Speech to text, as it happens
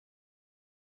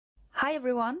Hi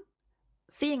everyone!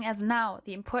 Seeing as now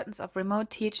the importance of remote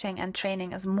teaching and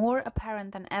training is more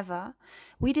apparent than ever,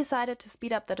 we decided to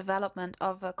speed up the development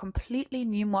of a completely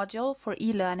new module for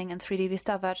e-learning in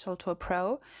 3DVista Virtual Tour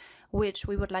Pro, which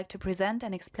we would like to present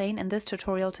and explain in this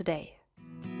tutorial today.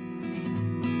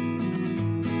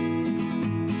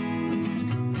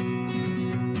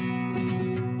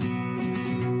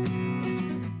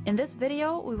 In this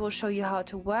video, we will show you how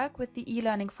to work with the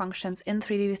e-learning functions in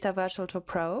 3DVista Virtual Tour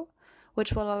Pro,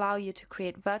 which will allow you to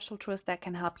create virtual tours that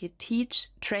can help you teach,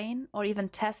 train, or even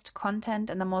test content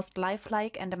in the most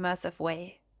lifelike and immersive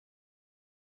way.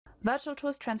 Virtual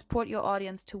tours transport your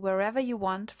audience to wherever you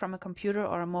want from a computer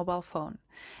or a mobile phone.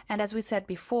 And as we said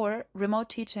before, remote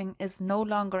teaching is no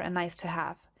longer a nice to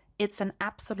have. It's an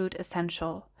absolute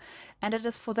essential. And it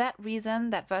is for that reason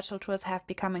that virtual tours have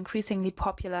become increasingly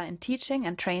popular in teaching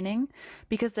and training,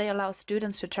 because they allow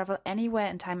students to travel anywhere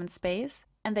in time and space,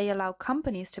 and they allow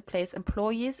companies to place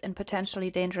employees in potentially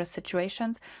dangerous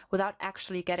situations without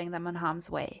actually getting them in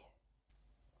harm's way.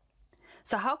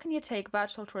 So how can you take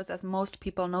virtual tours as most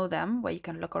people know them, where you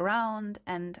can look around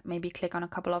and maybe click on a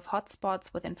couple of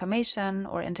hotspots with information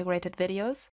or integrated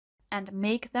videos, and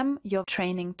make them your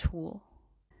training tool?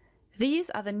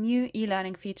 These are the new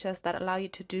e-learning features that allow you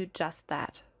to do just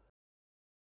that.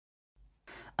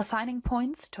 Assigning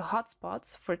points to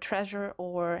hotspots for treasure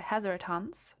or hazard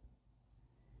hunts.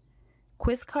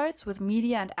 Quiz cards with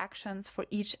media and actions for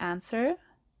each answer.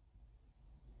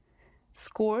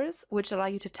 Scores, which allow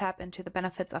you to tap into the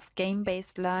benefits of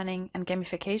game-based learning and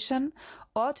gamification,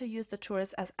 or to use the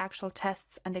tours as actual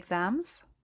tests and exams.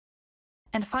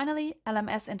 And finally,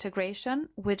 LMS integration,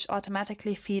 which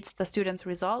automatically feeds the student's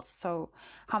results. So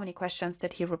how many questions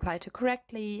did he reply to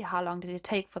correctly? How long did it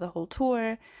take for the whole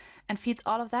tour? And feeds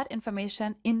all of that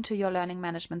information into your learning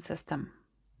management system.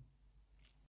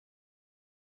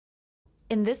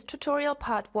 In this tutorial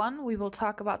part 1, we will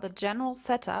talk about the general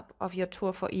setup of your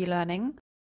tour for e-learning,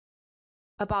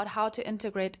 about how to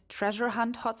integrate treasure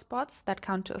hunt hotspots that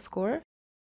count to a score,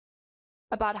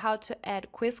 about how to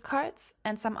add quiz cards,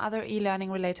 and some other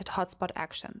e-learning related hotspot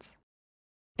actions.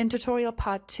 In tutorial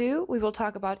part 2, we will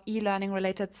talk about e-learning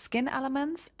related skin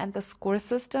elements and the score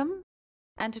system,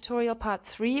 and tutorial part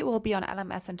 3 will be on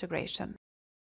LMS integration.